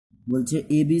বলছে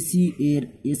এবিসি এর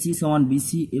এসি সমান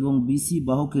বিসি এবং বিসি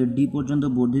বাহুকে ডি পর্যন্ত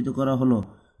বর্ধিত করা হলো।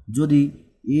 যদি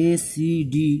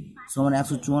এসিডি সমান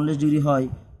 144 ডিগ্রি হয়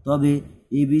তবে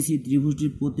এবিসি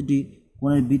ত্রিভুজটির প্রতিটি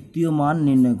কোণের বৃত্তীয় মান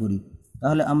নির্ণয় করি।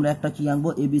 তাহলে আমরা একটা কি আঁকবো,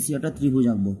 এবিসি একটা ত্রিভুজ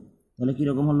আঁকবো। তাহলে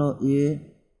কীরকম হলো, এ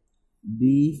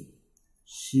বি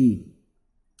সি।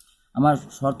 আমার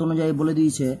শর্ত অনুযায়ী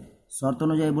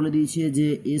বলে দিয়েছে যে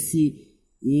এসি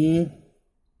এ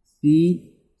পি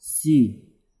সি।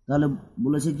 তাহলে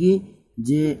বলেছে কি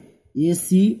যে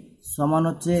এসি সমান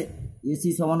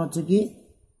হচ্ছে কি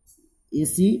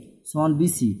এসি সমান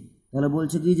বিসি। তাহলে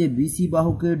বলছে কি যে বিসি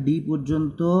বাহুকে ডি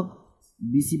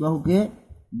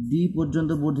পর্যন্ত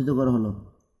বর্ধিত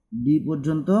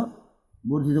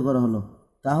করা হলো।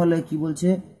 তাহলে কি বলছে,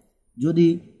 যদি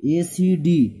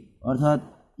এসিডি অর্থাৎ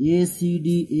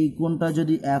এসিডি এই কোণটা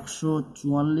যদি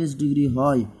 144 ডিগ্রি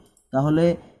হয় তাহলে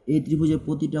এই ত্রিভুজের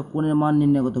প্রতিটা কোণের মান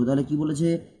নির্ণয় করতে হবে। তাহলে কি বলেছে,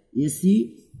 এসি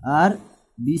আর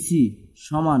বিসি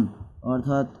সমান,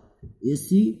 অর্থাৎ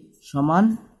এসি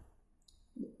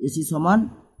সমান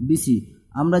বিসি।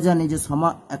 আমরা জানি যে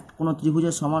কোনো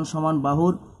ত্রিভুজের সমান সমান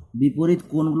বাহুর বিপরীত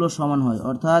কোণগুলো সমান হয়,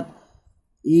 অর্থাৎ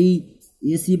এই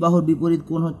এসি বাহুর বিপরীত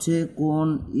কোণ হচ্ছে কোণ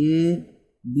এ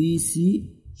বি সি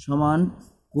সমান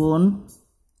কোণ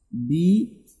বি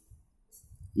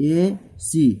এ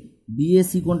সি।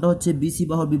 বিএসি কোণটা হচ্ছে বিসি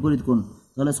বাহুর বিপরীত কোণ।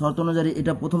 তাহলে শর্ত অনুযায়ী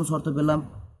এটা প্রথম শর্ত পেলাম।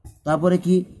 তারপরে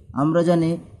কি আমরা জানি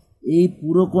এই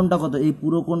পুরো কোণটা কত, এই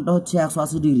পুরো কোণটা হচ্ছে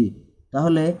 180 ডিগ্রি।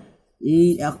 তাহলে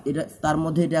এটা তার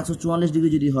মধ্যে এটা 144 ডিগ্রি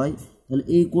যদি হয় তাহলে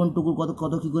এই কোণটুকুর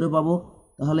কত কি করে পাবো,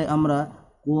 তাহলে আমরা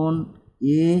কোণ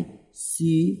এ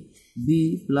সি বি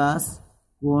প্লাস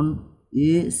কোণ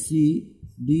এ সি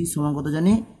ডি সমান কত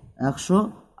জানি,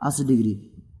 180 ডিগ্রি।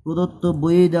 প্রদত্ত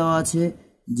বইয়ে দেওয়া আছে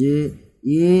যে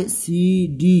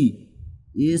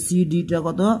এসিডিটা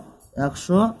কত,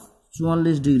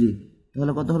 144 ডিগ্রি।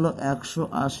 তাহলে কত হলো,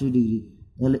 180 ডিগ্রি।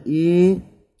 তাহলে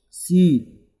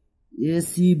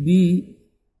এসিবি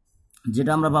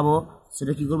যেটা আমরা পাবো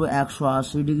সেটা কি করবো,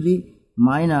 180 ডিগ্রি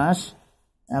মাইনাস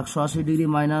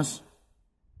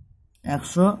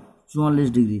 144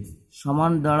 ডিগ্রি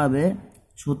সমান দাঁড়াবে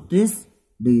 36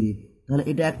 ডিগ্রি। তাহলে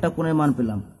এটা একটা কোণের মান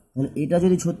পেলাম। তাহলে এটা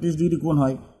যদি 36 ডিগ্রি কোণ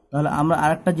হয় তাহলে আমরা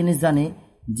আরেকটা জিনিস জানি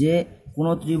যে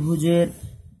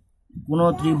কোনো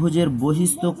ত্রিভুজের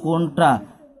বহিস্থ কোণটা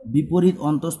বিপরীত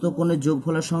অন্তস্থ কোণের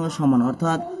যোগফলের সঙ্গে সমান,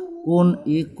 অর্থাৎ কোণ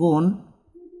এ কোণ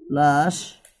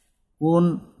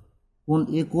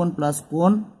প্লাস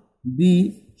কোণ বি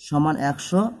সমান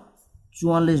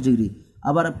 144 ডিগ্রি।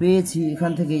 আবার পেয়েছি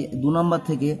এখান থেকে 2 নম্বর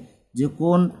থেকে যে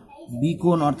কোণ বি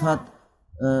কোণ অর্থাৎ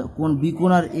কোণ বি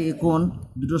কোণ আর এ কোণ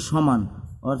দুটো সমান,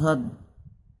 অর্থাৎ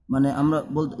মানে আমরা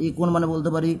এ কোণ মানে বলতে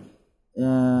পারি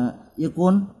এ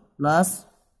কোণ প্লাস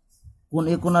কোণ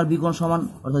এ কোণ আর বি কোণ সমান,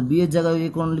 অর্থাৎ বি এর জায়গায় এ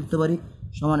কোণ লিখতে পারি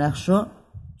সমান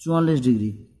 144 ডিগ্রি।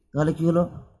 তাহলে কি হলো,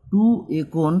 2 এ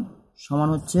কোণ সমান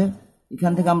হচ্ছে,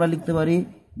 এখান থেকে আমরা লিখতে পারি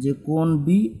যে কোণ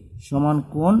বি সমান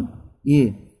কোণ এ।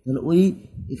 তাহলে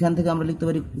এখান থেকে আমরা লিখতে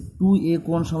পারি 2 এ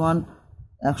কোণ সমান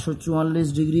 144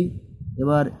 ডিগ্রি।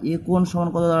 এবার এ কোণ সমান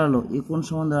কত দাঁড়ালো, এ কোণ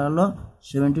সমান দাঁড়ালো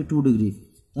 72 ডিগ্রি।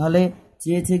 তাহলে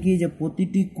চেয়েছে কি যে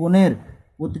প্রতিটি কোণের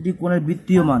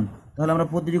বৃত্তীয় মান। তাহলে আমরা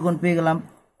প্রতিটি কোণ পেয়ে গেলাম,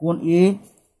 কোণ এ,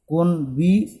 কোণ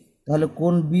বি। তাহলে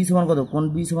কোণ বি সমান কত, কোণ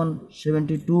বি সমান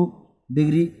 72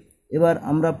 ডিগ্রি। এবার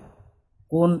আমরা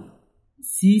কোণ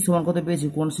সি সমান কত পেয়েছি,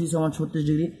 কোণ সি সমান 36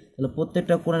 ডিগ্রি। তাহলে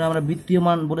প্রত্যেকটা কোণের আমরা বৃত্তীয়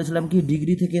মান বলেছিলাম কি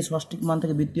ডিগ্রি থেকে ষষ্ঠিক মান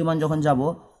থেকে বৃত্তীয় মান যখন যাব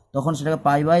তখন সেটাকে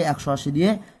পাই বাই 180 দিয়ে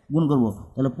গুণ করব।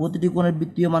 তাহলে প্রতিটি কোণের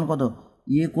বৃত্তীয় মান কত,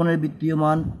 এ কোণের বৃত্তীয়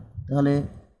মান তাহলে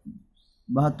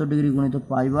 72 ডিগ্রি গুণিত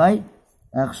পাই বাই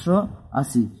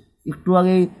 180। একটু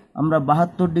আগেই আমরা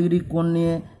 72 ডিগ্রি কোণ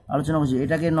নিয়ে আলোচনা করছি।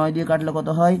 এটাকে 9 দিয়ে কাটলে কত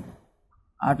হয়,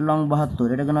 8 লং 72।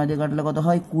 এটাকে 9 দিয়ে কাটলে কত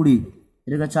হয় 20।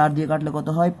 এটাকে 4 দিয়ে কাটলে কত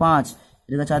হয় 5।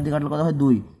 এটাকে 4 দিয়ে কাটলে কত হয়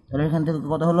 2। তাহলে এখান থেকে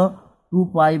কত হলো 2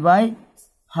 পাই বাই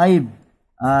 5।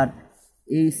 আর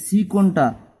এই সি কোণটা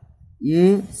এ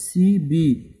সি বি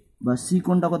বা সি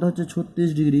কোণটা কত হচ্ছে 36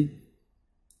 ডিগ্রি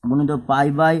গুণিত পাই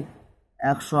বাই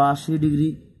 180 ডিগ্রি।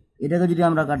 এটাকে যদি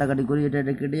আমরা কাটাকাটি করি এটা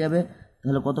কেটে যাবে।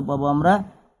 তাহলে কত পাবো আমরা,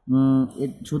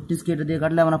 36কে এটা দিয়ে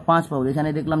কাটলে আমরা 5 পাবো। এখানে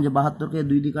দেখলাম যে 72কে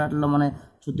 2 দিয়ে কাটলে মানে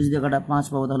 36 দিয়ে কাটা 5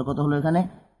 পাবো। তাহলে কত হলো এখানে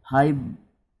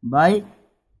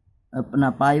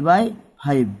পাই বাই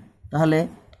 5। তাহলে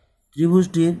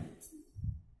ত্রিভুজটির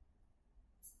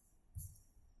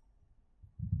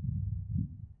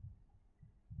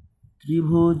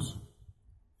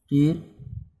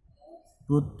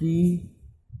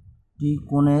প্রতিটি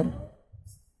কোণের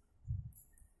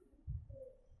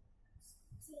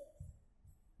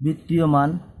বৃত্তীয়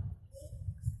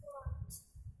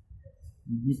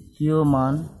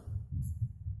মান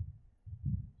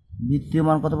বৃত্তীয়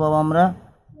মান কত পাবো আমরা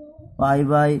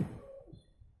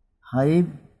π/5,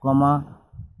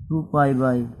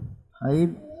 2π/5,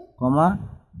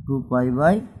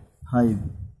 2π/5।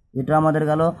 এটা আমাদের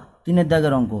গেল 3-এর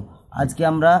দাগের অঙ্ক। আজকে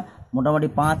আমরা মোটামুটি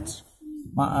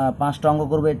পাঁচটা অঙ্ক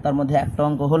করবো, তার মধ্যে একটা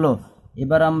অঙ্ক হলো।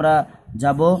 এবার আমরা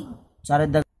যাব 4-এর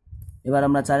দাগ। এবার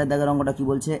আমরা 4-এর দাগের অঙ্কটা কি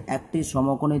বলছে, একটি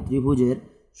সমকোণী ত্রিভুজের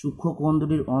সূক্ষ্ম কোণ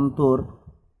দুটির অন্তর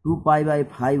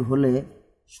 2π/5 হলে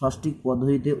ষষ্ঠিক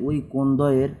পদ্ধতিতে ওই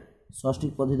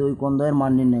কোণদ্বয়ের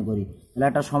মান নির্ণয় করি। তাহলে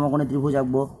একটা সমকোণী ত্রিভুজ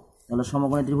আঁকবো। তাহলে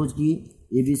সমকোণী ত্রিভুজ কি,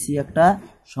 এবিসি একটা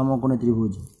সমকোণী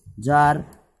ত্রিভুজ, যার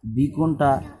বি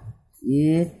কোণটা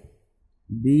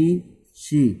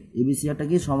এবিসি। এবিসি একটা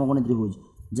কি সমকোণী ত্রিভুজ,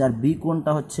 যার বি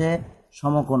কোণটা হচ্ছে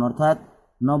সমকোণ অর্থাৎ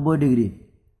 90 ডিগ্রি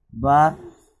বা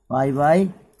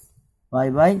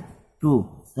π/2।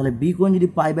 তাহলে বি কোণ যদি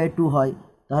π/2 হয়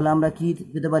তাহলে আমরা কি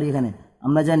পেতে পারি, এখানে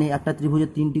আমরা জানি একটা ত্রিভুজের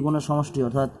 3টি কোণের সমষ্টি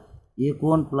অর্থাৎ এ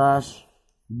কোণ প্লাস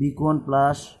বি কোণ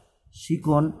প্লাস সি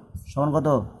কোণ সমান কত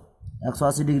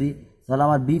 180 ডিগ্রি। তাহলে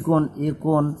আমার বি কোণ এ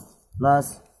কোণ প্লাস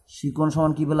সি কোণ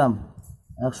সমান কি পেলাম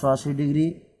 180 ডিগ্রি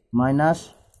মাইনাস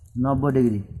 90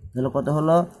 ডিগ্রি। তাহলে কত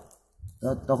হলো,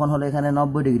 তখন হলো এখানে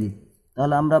 90 ডিগ্রি।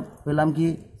 তাহলে আমরা পেলাম কি,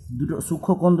 দুটো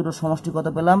সূক্ষ্ম কোণ দুটো সমষ্টি কত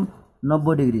পেলাম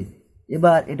 90 ডিগ্রি।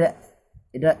 এবার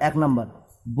এটা 1 নাম্বার।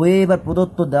 বইয়ে এবার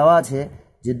প্রদত্ত দেওয়া আছে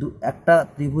যে একটা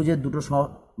ত্রিভুজের দুটো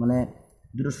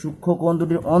সূক্ষ্ম কোণ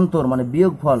দুটির অন্তর মানে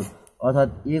বিয়োগফল অর্থাৎ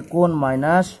এ কোণ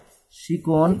মাইনাস সি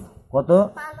কোণ কত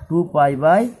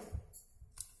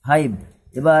 2π/5।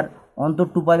 এবার অন্তর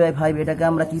 2π/5 এটাকে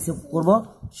আমরা কি করব,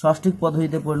 ষষ্ঠিক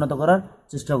পদ্ধতিতে পরিণত করার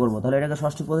চেষ্টা করব। তাহলে এটাকে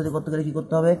ষষ্ঠিক পদ্ধতি করতে গেলে কি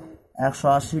করতে হবে,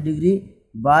 180 ডিগ্রি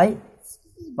বাই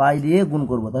পাই দিয়ে গুণ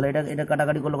করব। তাহলে এটা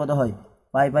কাটাকাটি করলে কত হয়,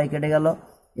 পাই কেটে গেল,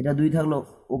 এটা 2 থাকলো,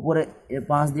 উপরে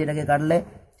 5 দিয়ে এটাকে কাটলে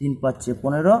 3 পাচ্ছে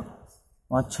 15,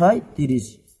 5 6 30।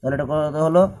 তাহলে এটা কত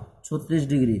হলো 36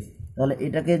 ডিগ্রি। তাহলে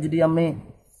এটাকে যদি আমি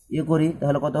করি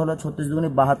তাহলে কত হলো 36 দুগুণে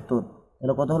 72।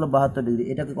 তাহলে কত হলো 72 ডিগ্রি।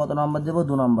 এটাকে কত নাম্বার দেবো,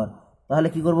 2 নাম্বার। তাহলে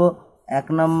কি করব, 1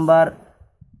 নাম্বার,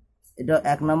 এটা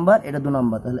 1 নাম্বার, এটা 2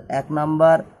 নাম্বার। তাহলে 1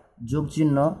 নাম্বার যোগ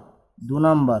চিহ্ন 2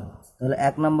 নাম্বার। তাহলে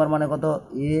 1 নাম্বার মানে কত,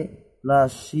 এ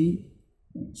প্লাস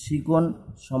সি কোণ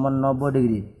সমান 90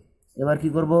 ডিগ্রি। এবার কি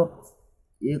করব,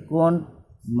 এ কোণ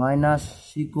মাইনাস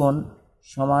সি কোণ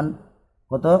সমান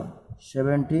কত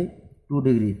 72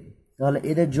 ডিগ্রি। তাহলে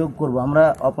এদের যোগ করব আমরা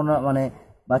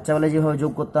বাচ্চাবেলায় যেভাবে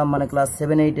যোগ করতাম, ক্লাস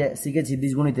 7-8-এ শিখেছি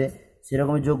বীজগণিতে,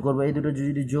 সেরকমই যোগ করব। এই দুটো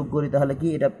যদি যোগ করি তাহলে কি,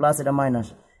 এটা প্লাস এটা মাইনাস,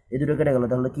 এই দুটো কেটে গেল।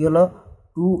 তাহলে কি হলো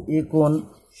 2a কোণ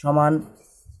সমান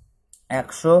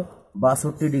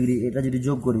 162 ডিগ্রি। এটা যদি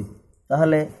যোগ করি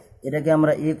তাহলে এটাকে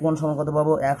আমরা এ কোণ সমান কত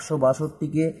পাবো,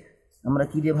 162কে আমরা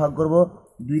কি দিয়ে ভাগ করব,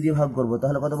 2 দিয়ে ভাগ করব।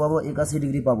 তাহলে কত পাবো, 81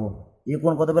 ডিগ্রি পাবো। এ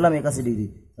কোণ কত পেলাম, 81 ডিগ্রি।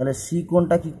 তাহলে সি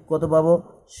কোণটা কি কত পাবো,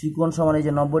 সি কোণ সমান এই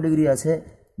যে 90 ডিগ্রি আছে,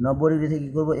 90 ডিগ্রি থেকে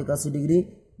কী করবো, 81 ডিগ্রি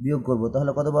বিয়োগ করব।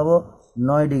 তাহলে কত পাবো,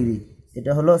 9 ডিগ্রি।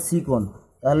 এটা হলো সি কোণ।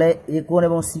 তাহলে এ কোণ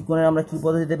এবং সি কোণের আমরা কি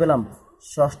পদ্ধতিতে পেলাম,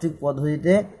 ষষ্ঠিক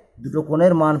পদ্ধতিতে দুটো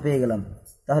কোণের মান পেয়ে গেলাম।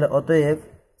 তাহলে অতএব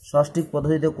ষষ্ঠিক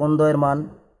পদ্ধতিতে কোণদ্বয়ের মান,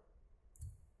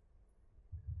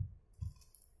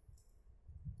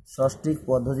 ষষ্ঠিক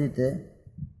পদ্ধতিতে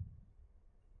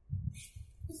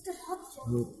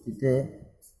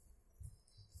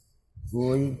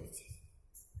ওই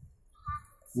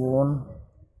কোণদ্বয়ের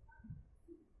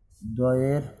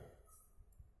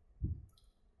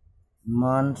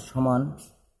মান সমান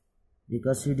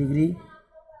 81 ডিগ্রি,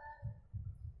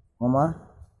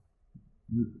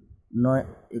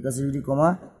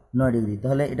 9 ডিগ্রি।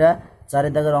 তাহলে এটা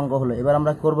 4-এর দাগের অঙ্ক হলো। এবার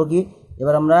আমরা করব কি,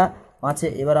 এবার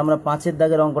আমরা 5-এর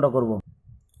দাগের অঙ্কটা করব।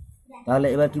 তাহলে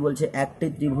এবার কি বলছে, একটি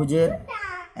ত্রিভুজের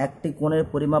একটি কোণের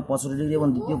পরিমাপ 65 ডিগ্রি এবং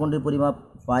দ্বিতীয় কোণটির পরিমাপ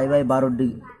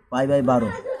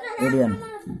π/12 রেডিয়ান।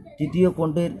 তৃতীয়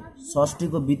কোণটির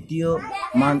ষষ্ঠিক ও বৃত্তীয়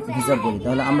মান হিসাব করি।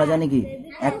 তাহলে আমরা জানি কি,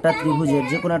 একটা ত্রিভুজের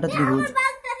যে কোনো একটা ত্রিভুজ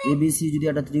এবিসি যদি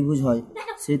একটা ত্রিভুজ হয়,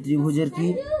 সেই ত্রিভুজের কি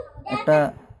একটা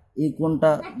এই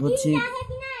কোণটা ধরছি,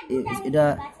 এটা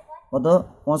কত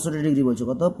 65 ডিগ্রি বলছে,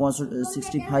 কত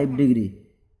 65 ডিগ্রি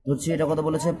ধরছি। এটা কত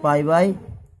বলেছে,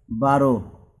 π/12,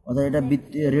 অর্থাৎ এটা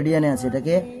রেডিয়ানে আছে,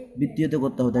 এটাকে বৃত্তীয়তে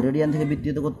করতে হবে। রেডিয়ান থেকে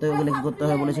বৃত্তীয়তে করতে গেলে কী করতে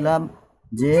হবে বলেছিলাম,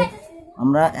 যে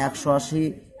আমরা 180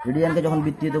 রেডিয়ানকে যখন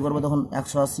বৃত্তীয়তে করবো তখন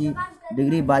 180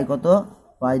 ডিগ্রি বাই কত,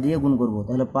 পাই দিয়ে গুণ করব।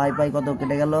 তাহলে পাই কত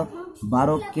কেটে গেল,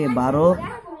 12কে 12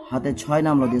 হাতে 6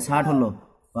 নামলো দিয়ে 60 হলো,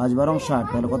 5 12 60।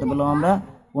 তাহলে কত পেলাম আমরা,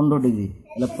 15 ডিগ্রি।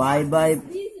 তাহলে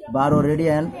π/12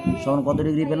 রেডিয়ান সমান কত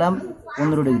ডিগ্রি পেলাম,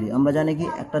 15 ডিগ্রি। আমরা জানি কি,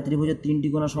 একটা ত্রিভুজের 3টি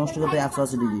কোণের সমষ্টি কত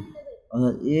 180 ডিগ্রি,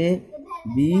 অর্থাৎ এ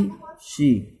বি সি,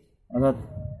 অর্থাৎ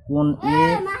কোণ এ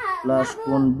প্লাস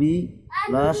কোণ বি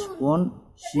প্লাস কোণ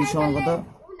সি সমান কত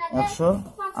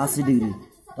 180 ডিগ্রি।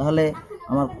 তাহলে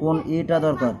আমার কোণ এটা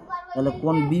দরকার, তাহলে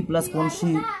কোণ বি প্লাস কোণ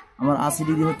সি আমার 80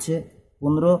 ডিগ্রি হচ্ছে,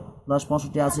 15 প্লাস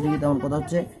 65 80 ডিগ্রি, তেমন কত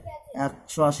হচ্ছে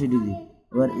 180 ডিগ্রি।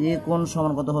 এবার এ কোণ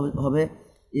সমান কত হবে,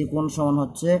 এ কোণ সমান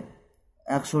হচ্ছে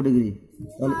 100 ডিগ্রি।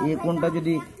 তাহলে এ কোণটা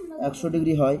যদি 100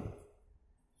 ডিগ্রি হয়,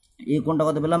 এই কোণটা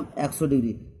কত পেলাম 100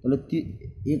 ডিগ্রি। তাহলে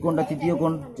এই কোণটা তৃতীয়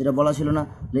কোণ, যেটা বলা ছিল না।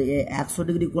 তাহলে এই 100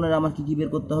 ডিগ্রি কোণের আমার কী কী বের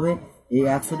করতে হবে, এই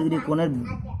 100 ডিগ্রি কোণের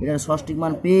এটার ষষ্ঠিক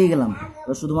মান পেয়ে গেলাম,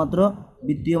 এবার শুধুমাত্র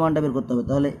বৃত্তীয় মানটা বের করতে হবে।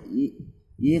 তাহলে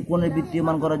এই কোণের বৃত্তীয়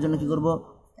মান করার জন্য কী করব,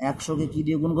 100কে কী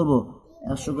দিয়ে গুণ করব,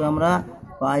 100কে আমরা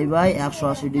পাই বাই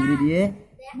 180 ডিগ্রি দিয়ে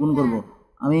গুণ করব।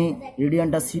 আমি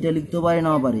রেডিয়ানটা সিটা লিখতেও পারি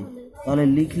নাও পারি, তাহলে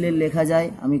লিখলে লেখা যায়।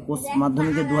 আমি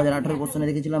মাধ্যমিকের 2018 কোশ্চেনে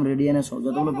দেখেছিলাম রেডিয়ানের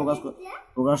যতগুলো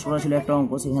প্রকাশ করা ছিল একটা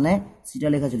অঙ্ক, সেখানে সিটা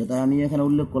লেখা ছিল, তাই আমি এখানে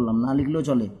উল্লেখ করলাম, না লিখলেও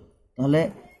চলে। তাহলে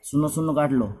 0 0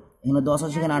 কাটলো, এখানে 10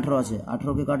 আছে, এখানে 18 আছে,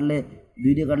 18কে কাটলে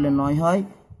 2 দিয়ে কাটলে 9 হয়,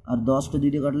 আর 10কে 2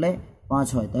 দিয়ে কাটলে 5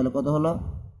 হয়। তাহলে কত হলো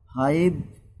 5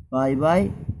 পাই বাই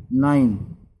 9।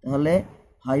 তাহলে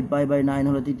 5 পাই বাই 9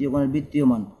 হলো তৃতীয় কোণের বৃত্তীয়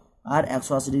মান, আর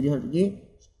 180 ডিগ্রি কি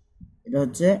এটা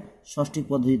হচ্ছে ষষ্ঠিক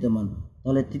পদ্ধতিতে মান।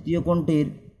 তাহলে তৃতীয় কোণটির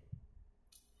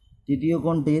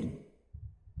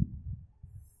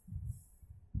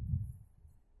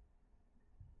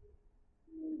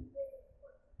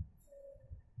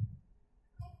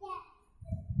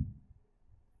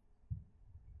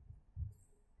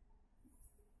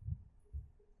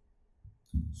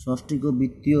ষষ্ঠিক ও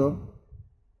বৃত্তীয়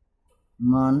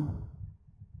মান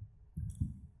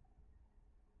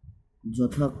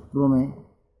যথাক্রমে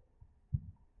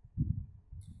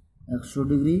 100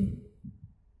 ডিগ্রি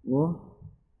ও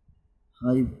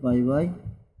 5 পাই বাই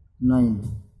 9।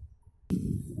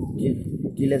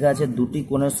 কি লেখা আছে, দুটি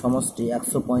কোণের সমষ্টি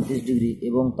 135 ডিগ্রি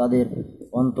এবং তাদের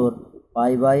অন্তর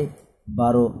পাই বাই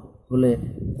 12 হলে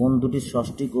কোণ দুটির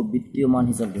ষষ্ঠিক ও বৃত্তীয় মান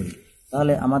হিসাব করি।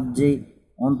 তাহলে আমার যেই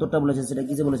অন্তরটা বলেছে সেটা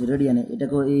কিসে বলেছে, রেডিয়ানে।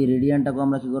 এটাকেও এই রেডিয়ানটাকে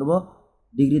আমরা কী করব,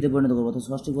 ডিগ্রিতে পরিণত করবো, অর্থাৎ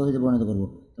ষষ্ঠিক পদ্ধতিতে পরিণত করবো।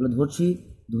 তাহলে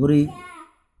ধরি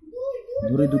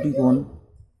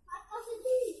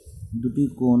দুটি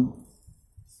কোণ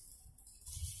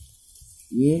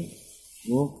এ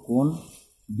ও কোণ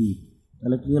বি।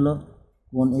 তাহলে কি হলো,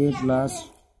 কোণ এ প্লাস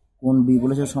কোণ বি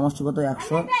বলেছে সমষ্টি কত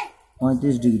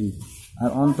 135 ডিগ্রি, আর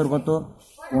অন্তর কত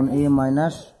কোণ এ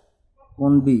মাইনাস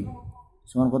কোণ বি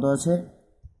সমান কত আছে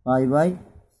পাই বাই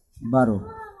 12।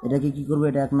 এটাকে কী করবো,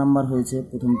 এটা 1 নাম্বার হয়েছে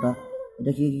প্রথমটা,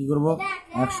 এটাকে কী করব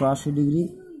 180 ডিগ্রি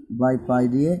বাই পাই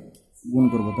দিয়ে গুণ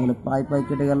করব। তাহলে পাই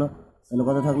কেটে গেল, তাহলে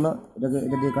কত থাকলো,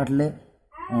 এটা দিয়ে কাটলে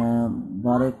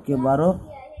 12 × 12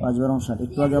 5 12 60।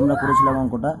 একটু আগে আমরা করেছিলাম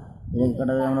অঙ্কটা, এটাকে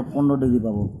কাটালে আমরা 15 ডিগ্রি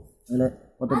পাবো। তাহলে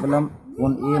কত পেলাম,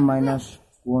 কোণ এ মাইনাস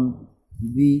কোণ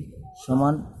বি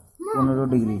সমান 15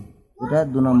 ডিগ্রি। এটা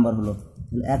 2 নম্বর হলো।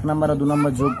 তাহলে 1 নাম্বার আর 2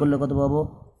 নাম্বার যোগ করলে কত পাবো,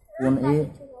 কোণ এ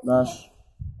প্লাস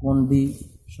কোণ বি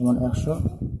সমান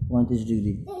 135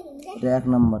 ডিগ্রি। এটা 1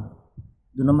 নাম্বার।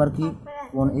 2 নাম্বার কি,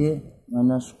 কোণ এ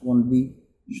মাইনাস কোণ বি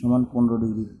সমান 15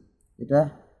 ডিগ্রি। এটা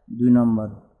 2 নাম্বার।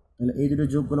 তাহলে এই দুটো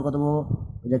যোগ করলে কত পাবো,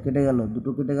 এটা কেটে গেল, দুটো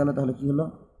কেটে গেল, তাহলে কি হলো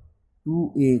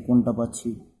 2a কোণটা পাচ্ছি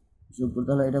যোগ করতে।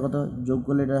 তাহলে এটা কত যোগ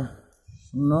করলে, এটা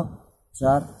 0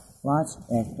 4 5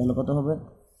 1, তাহলে কত হবে,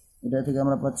 এটা থেকে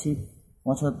আমরা পাচ্ছি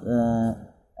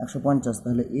 150।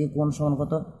 তাহলে এ কোণ সমান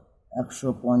কত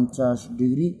 150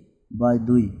 ডিগ্রি বাই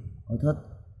 2, অর্থাৎ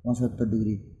 75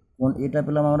 ডিগ্রি। কোণ এটা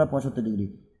পেলাম আমরা 75 ডিগ্রি।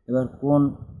 এবার কোণ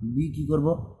বি কী করব,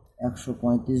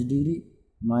 135 ডিগ্রি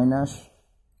মাইনাস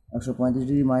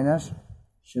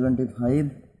 75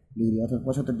 ডিগ্রি অর্থাৎ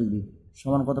 75 ডিগ্রি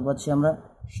সমান কত পাচ্ছি আমরা,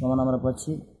 সমান আমরা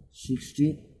পাচ্ছি 60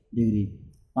 ডিগ্রি।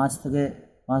 5 থেকে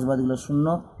 5 বাদ দিলে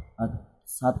 0, আর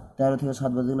 13 থেকে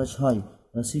 7 বাদ দিলে 6,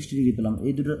 60 ডিগ্রি পেলাম।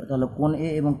 এই দুটো তাহলে কোণ এ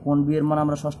এবং কোণ বি এর মান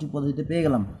আমরা ষষ্ঠিক পদ্ধতিতে পেয়ে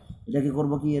গেলাম। এটাকে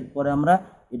করব কি, এরপরে আমরা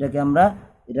এটাকে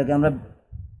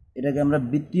আমরা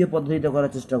বৃত্তীয় পদ্ধতিতে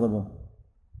করার চেষ্টা করব।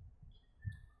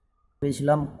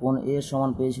 পেয়েছিলাম কোণ এ সমান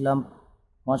পেয়েছিলাম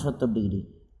 75 ডিগ্রি।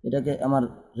 এটাকে আমার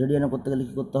রেডিয়ানে করতে গেলে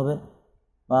কী করতে হবে,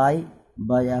 পাই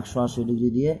বাই 180 ডিগ্রি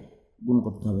দিয়ে গুণ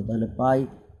করতে হবে। তাহলে পাই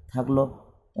থাকলো,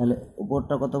 তাহলে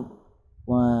উপরটা কত,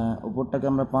 উপরটাকে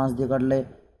আমরা 5 দিয়ে কাটলে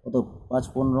কত, 5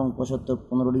 15 75,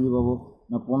 15 ডিগ্রি পাবো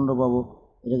না 15 পাবো।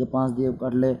 এটাকে 5 দিয়ে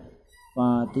কাটলে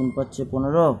 3 5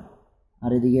 15,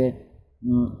 আর এদিকে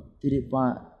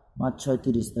 5 6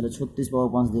 30, তাহলে 36 পাবো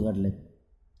 5 দিয়ে কাটলে।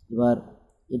 এবার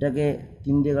এটাকে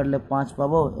 3 দিয়ে কাটলে 5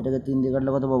 পাবো, এটাকে 3 দিয়ে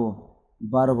কাটলে কত পাবো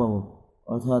 12 পাবো,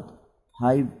 অর্থাৎ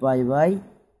 5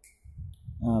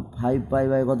 পাই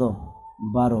বাই কত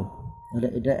 12। তাহলে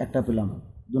এটা একটা পেলাম।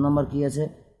 2 নম্বর কী আছে,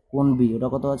 কোণ বি, ওটা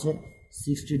কত আছে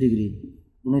 60 ডিগ্রি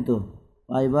গুণিত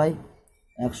পাই বাই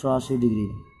 180 ডিগ্রি।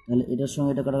 তাহলে এটার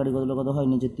সঙ্গে এটা কাটাকাটি করলে কত হয়,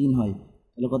 নিচে 3 হয়,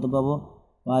 তাহলে কত পাবো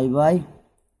pi by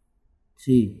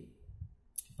three,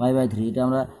 pi by three. এটা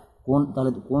আমরা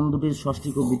তাহলে কোন দুটির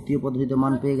ষষ্ঠিক ও বৃত্তীয় পদ্ধতিতে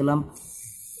মান পেয়ে গেলাম?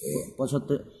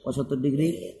 75 ডিগ্রি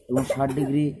এবং 60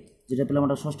 ডিগ্রি যেটা পেলাম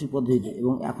ওটা ষষ্ঠিক পদ্ধতিতে,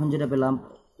 এবং এখন যেটা পেলাম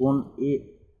কোন এ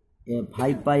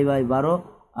 5 pi by 12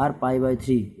 R pi by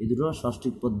three, এই দুটো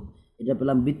ষষ্ঠিক পদ্ধতি, এটা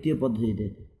পেলাম বৃত্তীয় পদ্ধতিতে।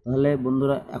 তাহলে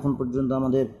বন্ধুরা এখন পর্যন্ত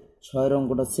আমাদের 6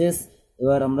 অঙ্কটা শেষ।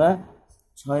 এবার আমরা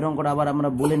 6 অঙ্কটা আবার আমরা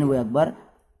বলে নেব একবার,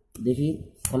 দেখি।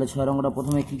 তাহলে 6 অঙ্কটা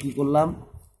প্রথমে কি করলাম?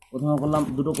 প্রথমে করলাম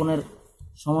দুটো কোণের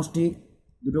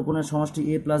সমষ্টি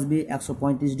এ প্লাস বি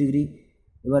 135 ডিগ্রি।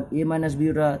 এবার এ মাইনাস বি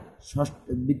ওটা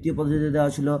বৃত্তীয় পদ্ধতিতে দেওয়া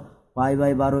ছিল পাই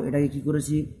বাই 12, এটাকে কি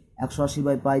করেছি 180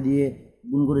 বাই পাই দিয়ে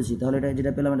গুণ করেছি। তাহলে এটা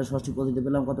যেটা পেলাম এটা ষষ্ঠিক পদ্ধতিতে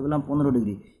পেলাম, কত পেলাম 15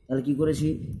 ডিগ্রি। তাহলে কি করেছি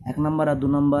 1 নাম্বার আর 2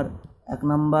 নাম্বার, 1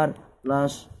 নাম্বার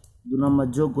প্লাস 2 নাম্বার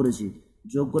যোগ করেছি,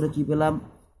 যোগ করে কি পেলাম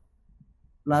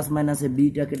প্লাস মাইনাসে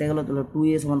বিটা কেটে গেল, তাহলে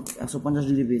 2a সমান 150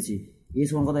 ডিগ্রি পেয়েছি। এ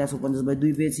সমান কত 150 বাই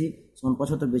 2 পেয়েছি, সমান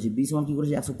 75 পেয়েছি। বি সমান কী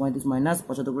করেছি 135 মাইনাস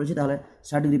 75 করেছি, তাহলে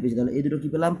 60 ডিগ্রি পেয়েছি। তাহলে এই দুটো কী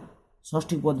পেলাম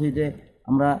ষষ্ঠিক পদ্ধতিতে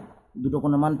আমরা দুটো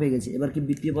কোণের মান পেয়ে গেছি। এবার কি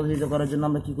বৃত্তীয় পদ্ধতিতে করার জন্য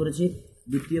আমরা কি করেছি,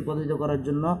 বৃত্তীয় পদ্ধতিতে করার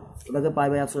জন্য ওটাকে পাই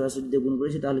বাই 180 দিয়ে গুণ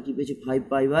করেছি। তাহলে কি পেয়েছি 5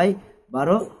 pi by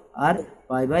 12 R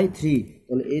pi by 3।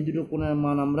 তাহলে এই দুটো কোণের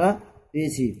মান আমরা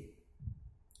পেয়েছি।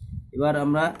 এবার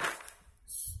আমরা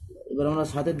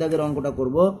 7 দাগের অঙ্কটা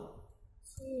করব।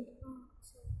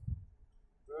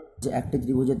 যে একটি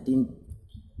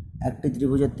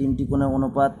ত্রিভুজের তিনটি কোণের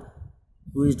অনুপাত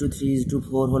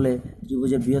 2:3:4 হলে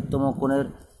ত্রিভুজের বৃহত্তম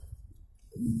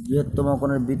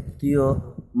কোণের বৃত্তীয়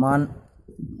মান,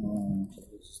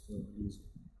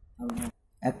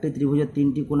 একটি ত্রিভুজের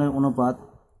তিনটি কোণের অনুপাত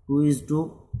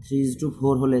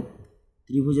 2:3:4 হলে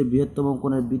ত্রিভুজের বৃহত্তম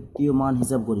কোণের বৃত্তীয় মান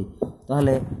হিসাব করি।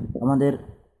 তাহলে আমাদের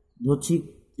ধরছি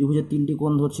ত্রিভুজের তিনটি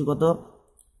কোণ ধরছি কত,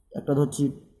 একটা ধরছি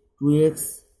 2x,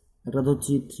 একটা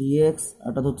ধরছি 3x,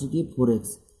 একটা ধরছি কি 4x।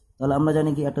 তাহলে আমরা জানি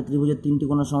কি একটা ত্রিভুজের তিনটি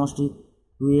কোণের সমষ্টি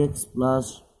 2x plus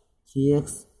 3x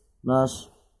plus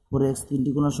 4x, তিনটি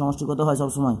কোণের সমষ্টি কত হয়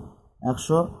সবসময়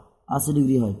 180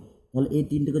 ডিগ্রি হয়। তাহলে এই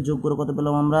তিনটিকে যোগ করে কত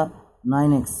পেলাম আমরা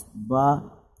 9x, বা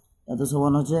এত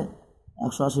সমান হচ্ছে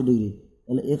 180 ডিগ্রি।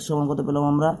 তাহলে x সমান কত পেলাম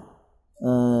আমরা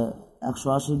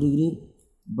 180 ডিগ্রি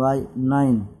বাই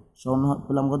 9 সমান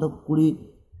পেলাম কত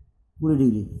 20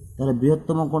 ডিগ্রি। তাহলে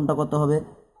বৃহত্তম কোণটা কত হবে,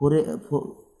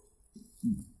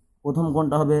 প্রথম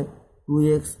কোণটা হবে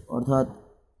 2x অর্থাৎ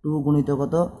 2 গুণিত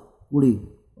কত 20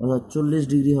 অর্থাৎ 40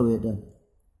 ডিগ্রি হবে এটা।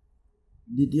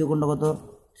 দ্বিতীয় কোণটা কত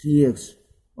 3x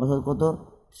অর্থাৎ কত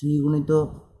 3 গুণিত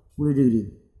 20 ডিগ্রি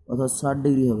অর্থাৎ 60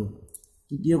 ডিগ্রি হবে।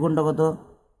 তৃতীয় কোণটা কত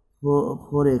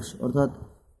 4x অর্থাৎ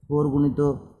 4 গুণিত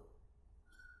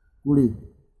 20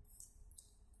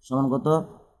 সমান কত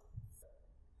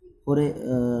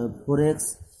 4x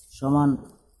সমান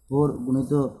 4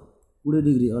 গুণিত 20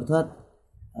 ডিগ্রি অর্থাৎ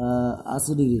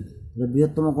 80 ডিগ্রি। তাহলে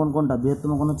বৃহত্তম কোণ কোনটা,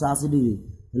 বৃহত্তম কোণ হচ্ছে 80 ডিগ্রি।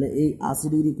 তাহলে এই 80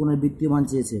 ডিগ্রি কোণের বৃত্তীয় মান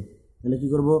চেয়েছে, তাহলে কি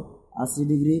করব 80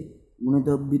 ডিগ্রি গুণিত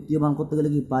বৃত্তীয় মান করতে গেলে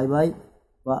কি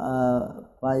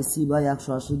পাই সি বাই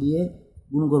 180 দিয়ে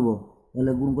গুণ করব।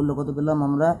 তাহলে গুণ করলে কত পেলাম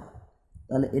আমরা,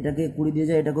 তাহলে এটাকে 20 দিয়ে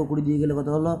যায়, এটাকেও 20 দিয়ে গেলে কত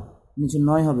হলো নিচে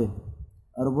 9 হবে,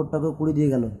 আর উপরটাকেও 20 দিয়ে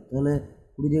গেল, তাহলে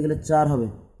 20 দিয়ে গেলে 4 হবে।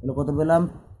 তাহলে কত পেলাম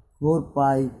 4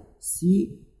 পাই সি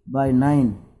বাই 9।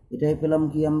 এটাই পেলাম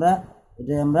কি আমরা,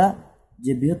 এটাই আমরা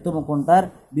যে বৃহত্তম কোণটার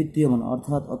বৃত্তীয় মান,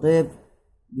 অর্থাৎ অতএব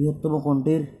বৃহত্তম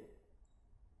কোণটির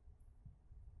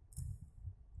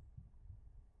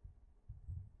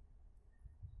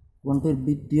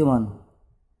বৃত্তীয়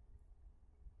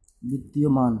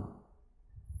মান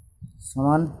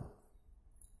সমান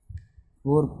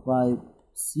 4 পাই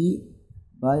সি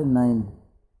বাই 9।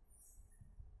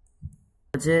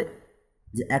 হচ্ছে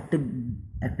যে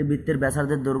একটি বৃত্তের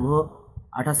ব্যাসার্ধের দৈর্ঘ্য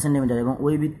 28 সেন্টিমিটার এবং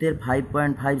ওই বৃত্তের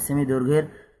 5.5 সেমি দৈর্ঘ্যের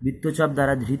বৃত্তচাপ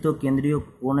দ্বারা ধৃত কেন্দ্রীয়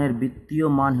কোণের বৃত্তীয়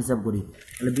মান হিসাব করি।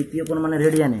 তাহলে বৃত্তীয় কোণ মানে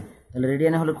রেডিয়ানে, তাহলে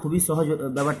রেডিয়ানে হলে খুবই সহজ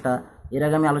ব্যাপারটা। এর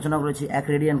আগে আমি আলোচনা করেছি 1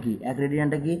 রেডিয়ান কি, 1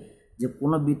 রেডিয়ানটা কি, যে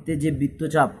কোনো বৃত্তের যে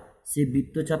বৃত্তচাপ সেই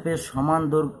বৃত্তচাপের সমান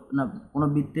কোনো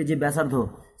বৃত্তের যে ব্যাসার্ধ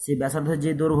সেই ব্যাসার্ধের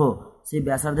যে দৈর্ঘ্য সেই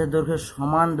ব্যাসার্ধের দৈর্ঘ্যের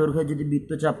সমান দৈর্ঘ্যের যদি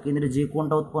বৃত্তচাপ কেন্দ্রে যে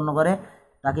কোণটা উৎপন্ন করে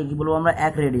তাকে কি বলবো আমরা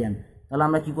 1 রেডিয়ান। তাহলে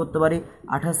আমরা কি করতে পারি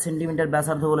 28 সেন্টিমিটার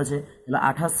ব্যাসার্ধ বলেছে, তাহলে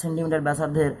 28 সেন্টিমিটার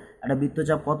ব্যাসার্ধের একটা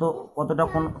বৃত্তচাপ কতটা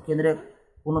কোণ কেন্দ্রে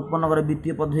কোণ উৎপন্ন করে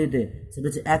বৃত্তীয় পদ্ধতিতে, সেটা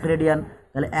হচ্ছে 1 রেডিয়ান।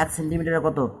 তাহলে 1 সেন্টিমিটারে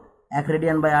কত 1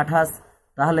 রেডিয়ান বাই 28,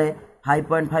 তাহলে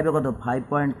 5.5 কত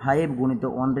 5.5 গুণিত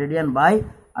 1 রেডিয়ান বাই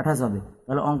 28 হবে।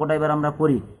 তাহলে অঙ্কটা এবার আমরা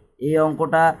করি। এই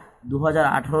অঙ্কটা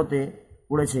 2018-তে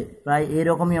পড়েছে, প্রায়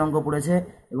এইরকমই অঙ্ক পড়েছে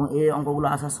এবং এই অঙ্কগুলো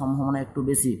আসার সম্ভাবনা একটু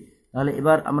বেশি। তাহলে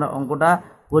এবার আমরা অঙ্কটা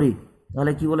করি।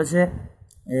 তাহলে কি বলেছে,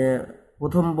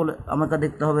 প্রথম বলে আমাকে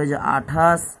দেখতে হবে যে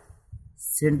 28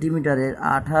 সেন্টিমিটারের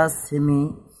 28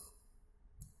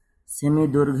 সেমি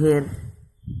দৈর্ঘ্যের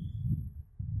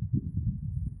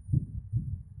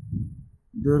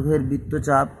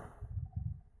বৃত্তচাপ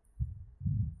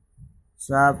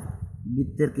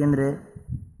বৃত্তের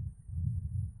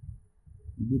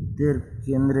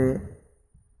কেন্দ্রে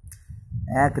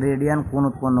 1 রেডিয়ান কোণ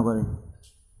উৎপন্ন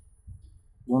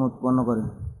করে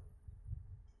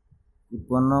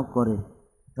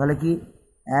তাহলে কি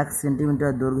 1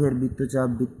 সেন্টিমিটার দৈর্ঘ্যের বৃত্তচাপ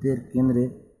বৃত্তের কেন্দ্রে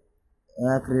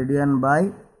 1 রেডিয়ান বাই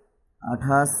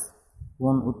 28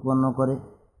 কোণ উৎপন্ন করে।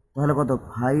 তাহলে কত?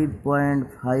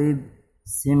 5.5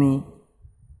 সেমি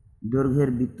দৈর্ঘ্যের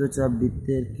বৃত্তচাপ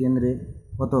বৃত্তের কেন্দ্রে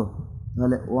কত?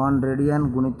 তাহলে 1 রেডিয়ান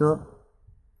গুণিত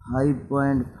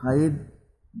 5.5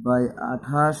 বাই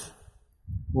 28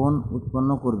 কোণ উৎপন্ন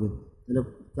করবে। তাহলে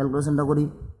ক্যালকুলেশনটা করি।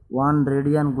 1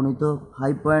 রেডিয়ান গুণিত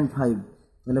 5.5,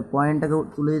 তাহলে পয়েন্টটাকে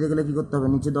তুলে দিতে গেলে কী করতে হবে?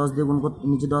 নিচে 10 দিয়ে গুণ করতে,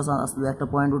 নিচে 10 আসলে একটা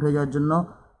পয়েন্ট উঠে যাওয়ার জন্য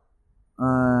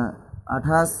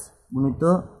 28 গুণিত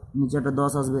নিচে একটা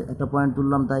 10 আসবে, একটা পয়েন্ট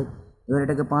তুললাম তাই। এবার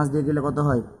এটাকে 5 দিয়ে গেলে কত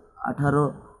হয়? 18,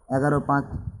 11, 5,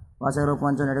 5, 11,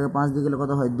 55, এটাকে 5 দিয়ে গেলে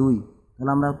কত হয়? 2।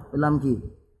 তাহলে আমরা পেলাম কি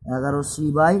 11c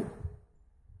বাই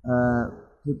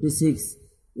 56।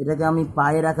 এটাকে আমি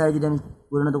পায়ের আকারে যদি আমি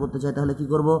পরিণত করতে চাই তাহলে কি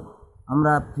করব?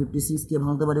 আমরা 56কে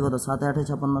ভাঙতে পারি কত? 7 8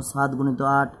 56, 7 গুণিত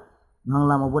 8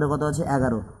 ভাঙলাম, ওপরে কত আছে?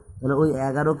 11। তাহলে ওই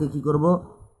 11কে কী করব?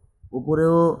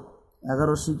 ওপরেও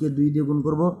 11c-কে 2 দিয়ে গুণ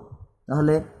করব,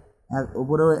 তাহলে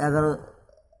ওপরেও 11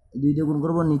 2 দিয়ে গুণ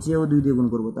করব, নিচেও 2 দিয়ে গুণ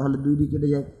করব, তাহলে 2 দিয়ে কেটে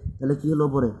যায়। তাহলে কী হলো?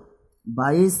 ওপরে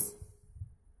 22,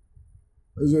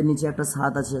 ওই যে নিচে একটা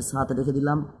 7 আছে, 7 রেখে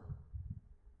দিলাম।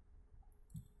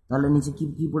 তাহলে নিচে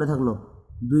কি পড়ে থাকলো?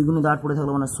 2 গুণিত 8 পড়ে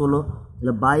থাকলো, মানে 16।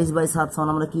 তাহলে 22 বাই 7 সমান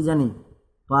আমরা কি জানি?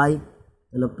 পাই।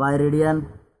 তাহলে পাই রেডিয়ান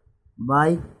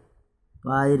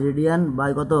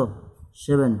বাই কত?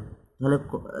 7। তাহলে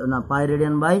না, পাই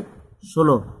রেডিয়ান বাই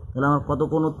 16। তাহলে আমার কত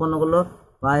কোণ উৎপন্ন করলো?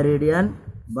 পাই রেডিয়ান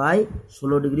বাই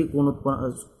 16 ডিগ্রি কোণ উৎপন্ন,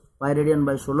 পাই রেডিয়ান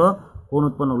বাই 16 কোণ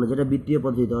উৎপন্ন করলো, যেটা বৃত্তীয়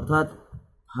পদ্ধতিতে, অর্থাৎ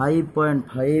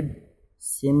 5.5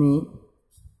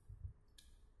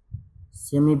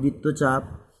 সেমি বৃত্তচাপ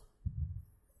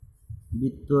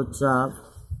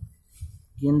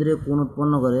কেন্দ্রে কোণ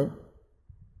উৎপন্ন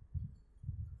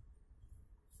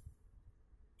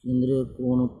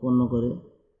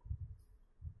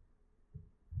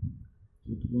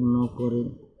করে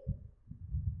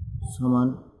সমান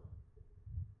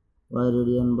পাই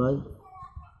রেডিয়ান বাই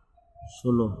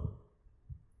 16।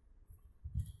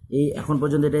 এই এখন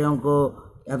পর্যন্ত এটাই অঙ্ক,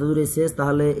 এত দূরে শেষ।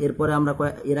 তাহলে এরপরে আমরা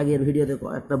এর আগের ভিডিওতে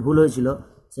একটা ভুল হয়েছিল,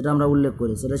 সেটা আমরা উল্লেখ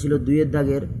করি। সেটা ছিল 2-এর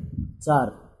দাগের 4।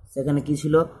 সেখানে কি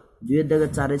ছিল? 2-এর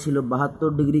দাগের 4-এ ছিল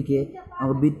 72 ডিগ্রিকে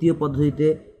আমাকে বৃত্তীয় পদ্ধতিতে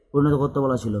পরিণত করতে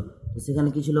বলা ছিল। তো সেখানে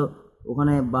কি ছিল?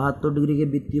 ওখানে 72 ডিগ্রিকে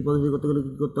বৃত্তীয় পদ্ধতি করতে গেলে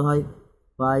কী করতে হয়?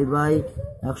 পাই বাই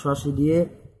 180 দিয়ে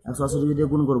 180 ডিগ্রি দিয়ে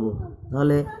গুণ করব।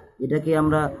 তাহলে এটাকে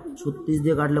আমরা 36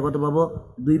 দিয়ে কাটলে কত পাবো?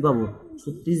 2 পাবো।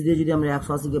 36 দিয়ে যদি আমরা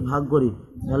 180-কে ভাগ করি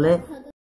তাহলে